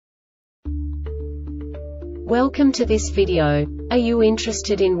Welcome to this video. Are you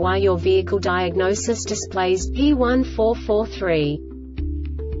interested in why your vehicle diagnosis displays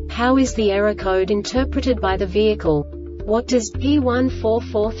P1443? How is the error code interpreted by the vehicle? What does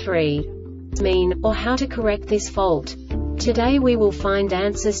P1443 mean, or how to correct this fault? Today we will find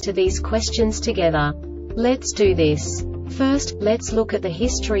answers to these questions together. Let's do this. First, let's look at the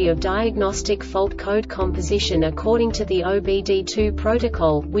history of diagnostic fault code composition according to the OBD2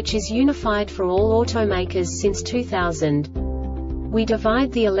 protocol, which is unified for all automakers since 2000. We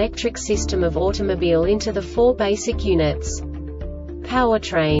divide the electric system of automobile into the four basic units: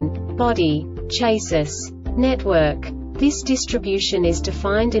 powertrain, body, chassis, network. This distribution is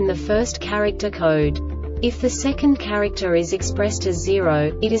defined in the first character code. If the second character is expressed as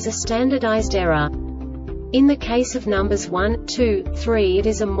 0, it is a standardized error. In the case of numbers 1, 2, 3, it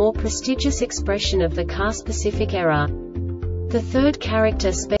is a more prestigious expression of the car-specific error. The third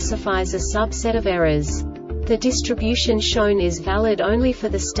character specifies a subset of errors. The distribution shown is valid only for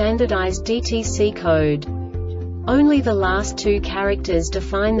the standardized DTC code. Only the last two characters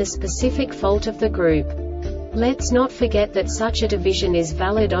define the specific fault of the group. Let's not forget that such a division is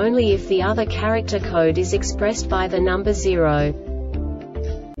valid only if the other character code is expressed by the number 0.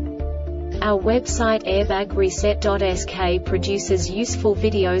 Our website airbagreset.sk produces useful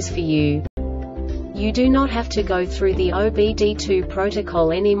videos for you. You do not have to go through the OBD2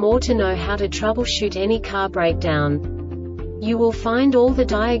 protocol anymore to know how to troubleshoot any car breakdown. You will find all the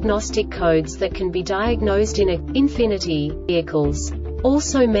diagnostic codes that can be diagnosed in Infiniti vehicles.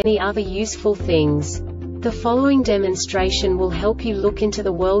 Also many other useful things. The following demonstration will help you look into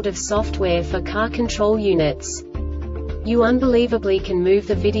the world of software for car control units. You unbelievably can move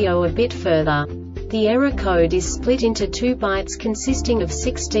the video a bit further. The error code is split into 2 bytes consisting of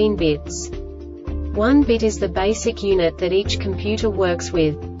 16 bits. 1 bit is the basic unit that each computer works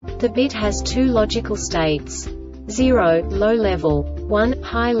with. The bit has 2 logical states: 0, low level, 1,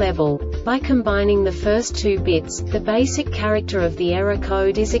 high level. By combining the first 2 bits, the basic character of the error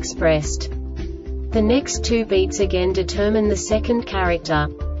code is expressed. The next 2 beats again determine the second character.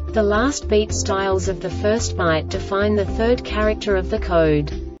 The last beat styles of the first byte define the third character of the code.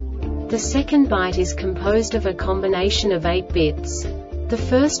 The second byte is composed of a combination of 8 bits. The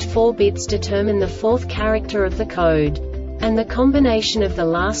first 4 bits determine the fourth character of the code. And the combination of the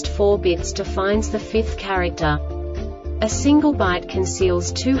last 4 bits defines the fifth character. A single byte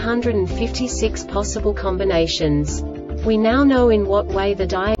conceals 256 possible combinations. We now know in what way the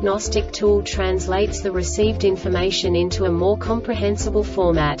diagnostic tool translates the received information into a more comprehensible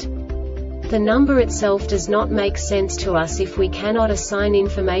format. The number itself does not make sense to us if we cannot assign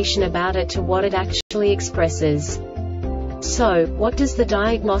information about it to what it actually expresses. So, what does the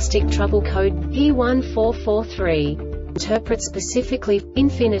Diagnostic Trouble Code P1443 interpret specifically for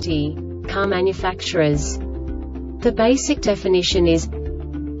Infiniti car manufacturers? The basic definition is: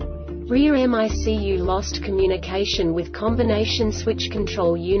 rear MICU lost communication with combination switch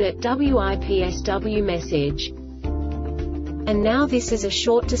control unit WIPSW message. And now this is a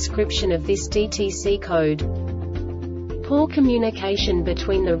short description of this DTC code. Poor communication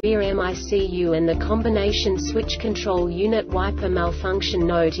between the rear MICU and the combination switch control unit wiper malfunction.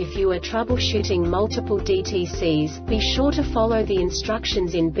 Note: if you are troubleshooting multiple DTCs, be sure to follow the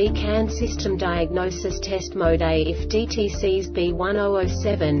instructions in BCAN system diagnosis test mode A if DTCs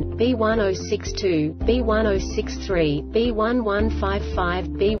B1007, B1062, B1063, B1155,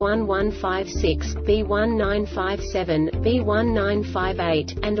 B1156, B1957, B1958,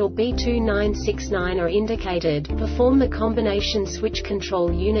 and or B2969 are indicated. Perform the combination switch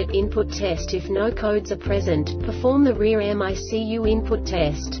control unit input test. If no codes are present, perform the rear MICU input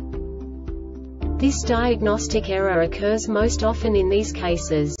test. This diagnostic error occurs most often in these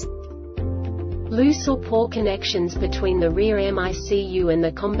cases: loose or poor connections between the rear MICU and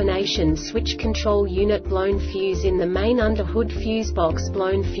the combination switch control unit, blown fuse in the main under-hood fuse box,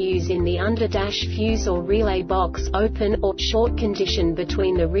 blown fuse in the under-dash fuse or relay box, open or short condition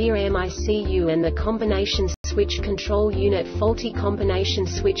between the rear MICU and the combination switch control unit, faulty combination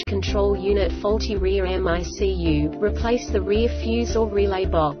switch control unit, faulty rear MICU, replace the rear fuse or relay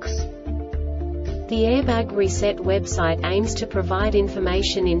box. The Airbag Reset website aims to provide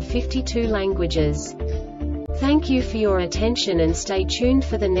information in 52 languages. Thank you for your attention and stay tuned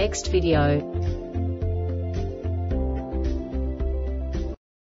for the next video.